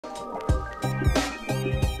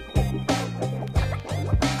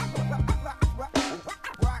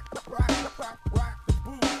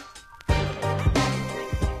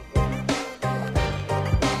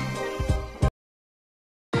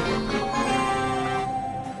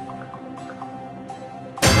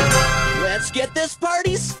Let's get this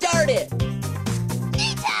party started!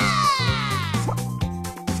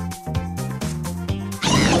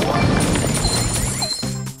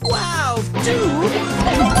 Wow, dude!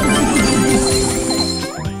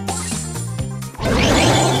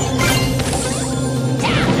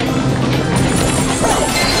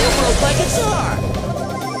 You broke my guitar!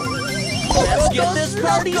 Let's get this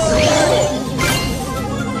party started!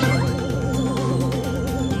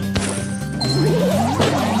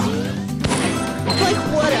 Like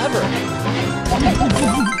whatever!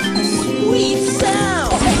 Sweet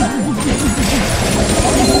sound!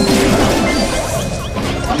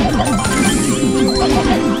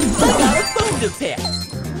 I got a bone to pick!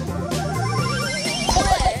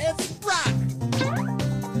 Let's rock!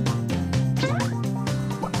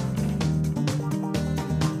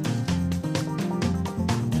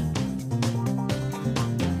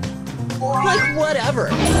 Like whatever!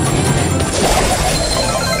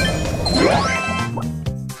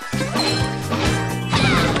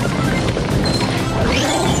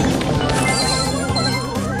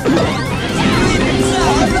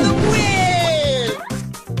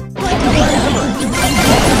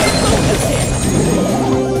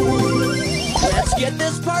 Let's get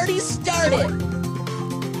this party started!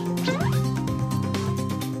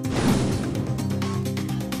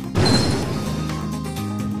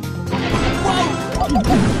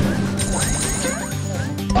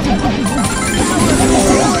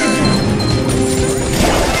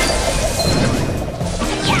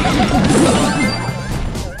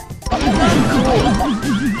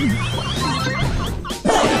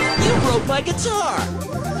 You broke my guitar!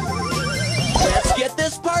 Let's get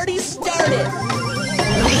this party started!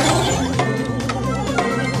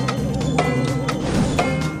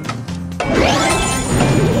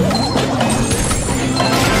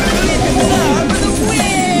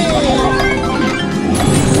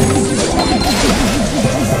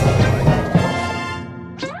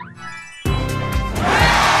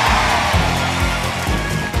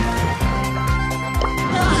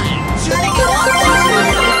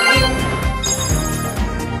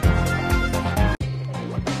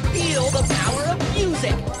 Feel the power of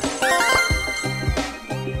music!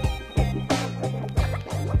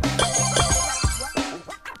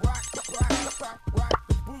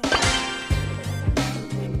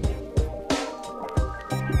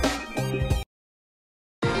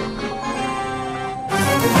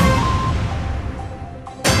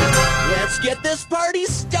 Let's get this party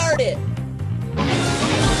started!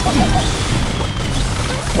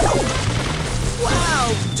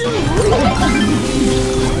 Wow, dude!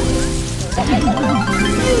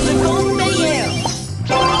 Musical mayhem!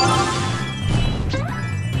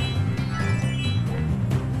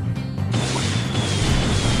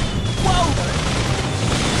 Whoa!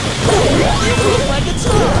 You broke my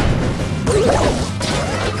guitar!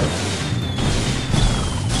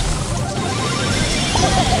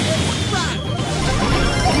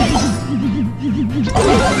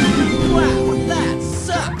 Wow, that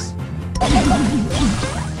sucks!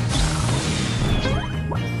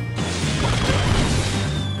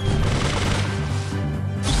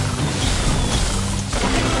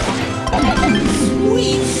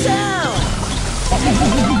 Sweet sound!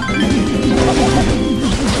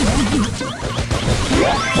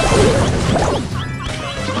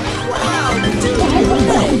 Wow,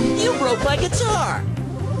 dude! You broke my guitar!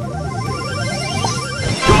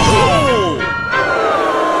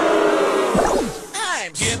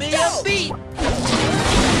 Give me a beat!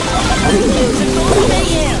 Musical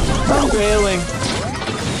mayhem! I'm failing.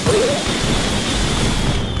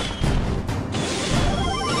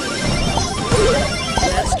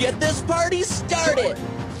 Let's get this party started!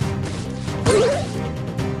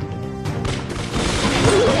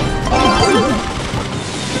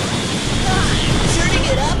 Turning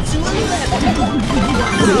it up to 11!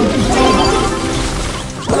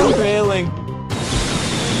 I'm failing.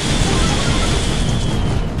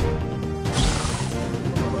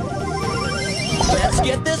 Let's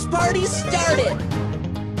get this party started!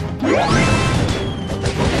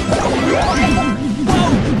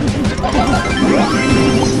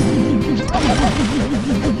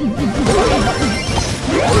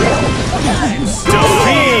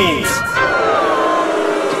 Defeat!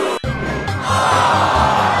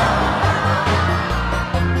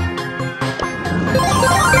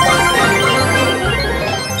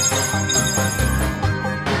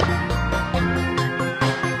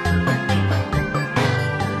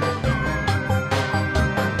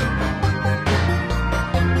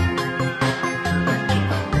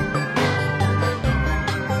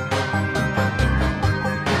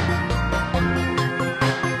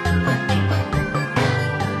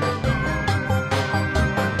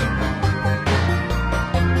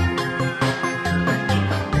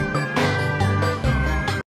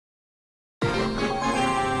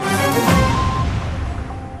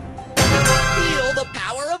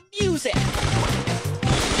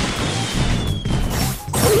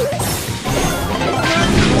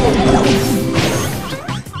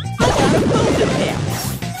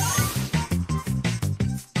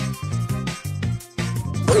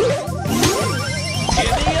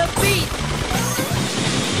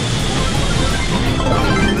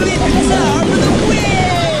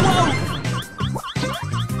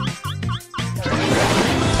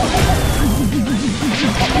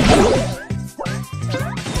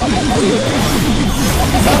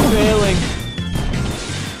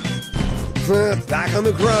 Back on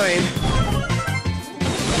the grind.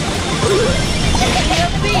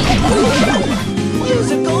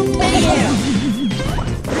 Musical mayhem!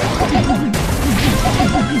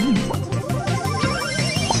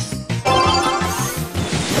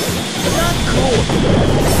 Not cool!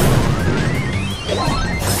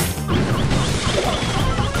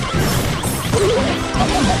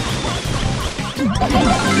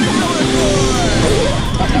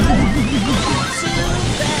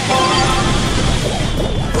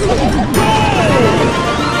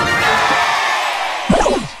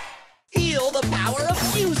 Feel the power of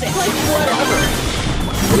music! Like whatever!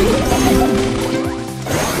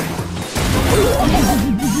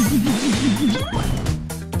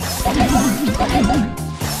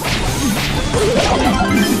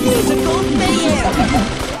 Musical mayhem!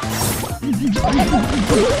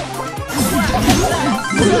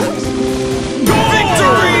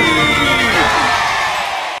 Victory!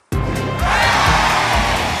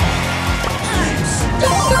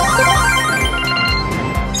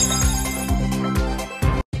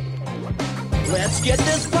 Let's get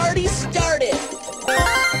this party started!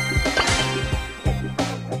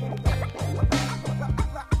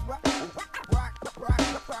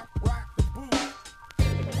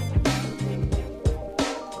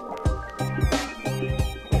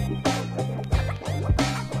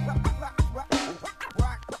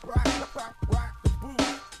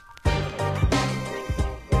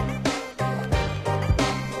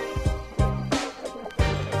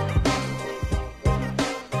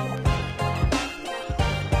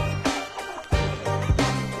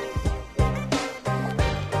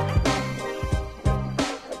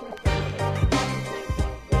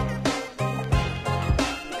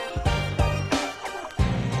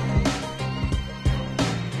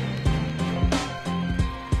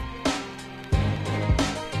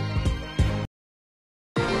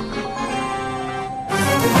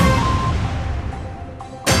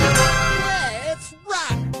 Let's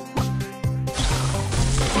rock!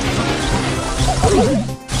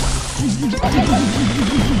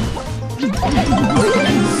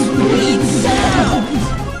 Sweet sounds!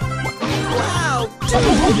 Wow,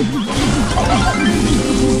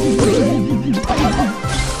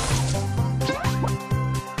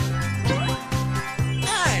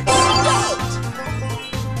 I'm stoked!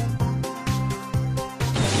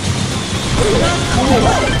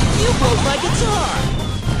 You broke my guitar!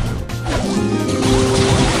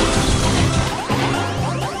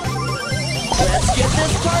 Let's get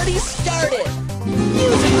this party started!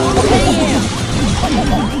 Musical mayhem!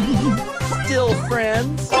 Still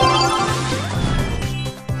friends?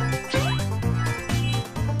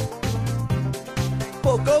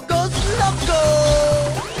 Poco goes loco!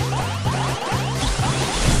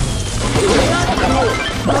 Not cool!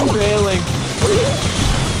 I'm failing.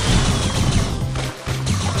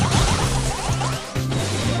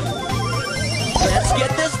 Let's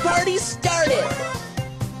get this party started!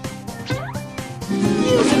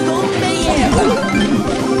 Musical mayhem!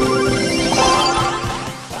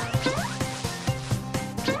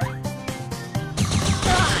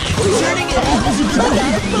 I'm turning it up to let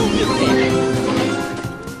our Poco pick!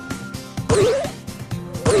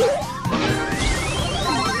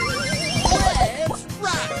 Let's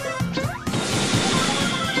rock!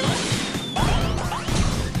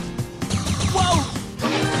 Whoa!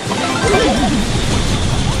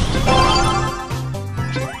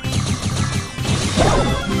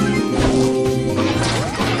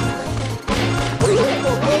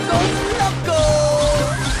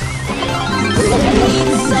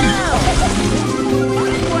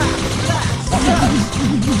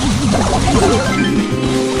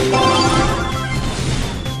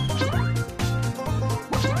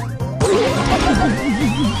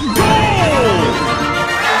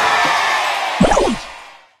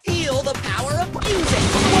 Feel the power of music!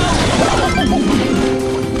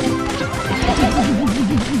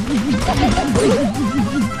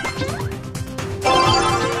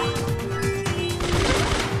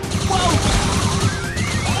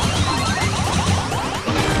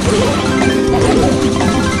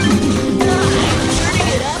 Turning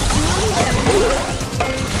it up to 11!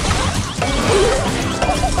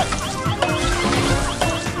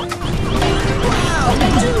 Wow,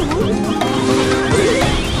 dude!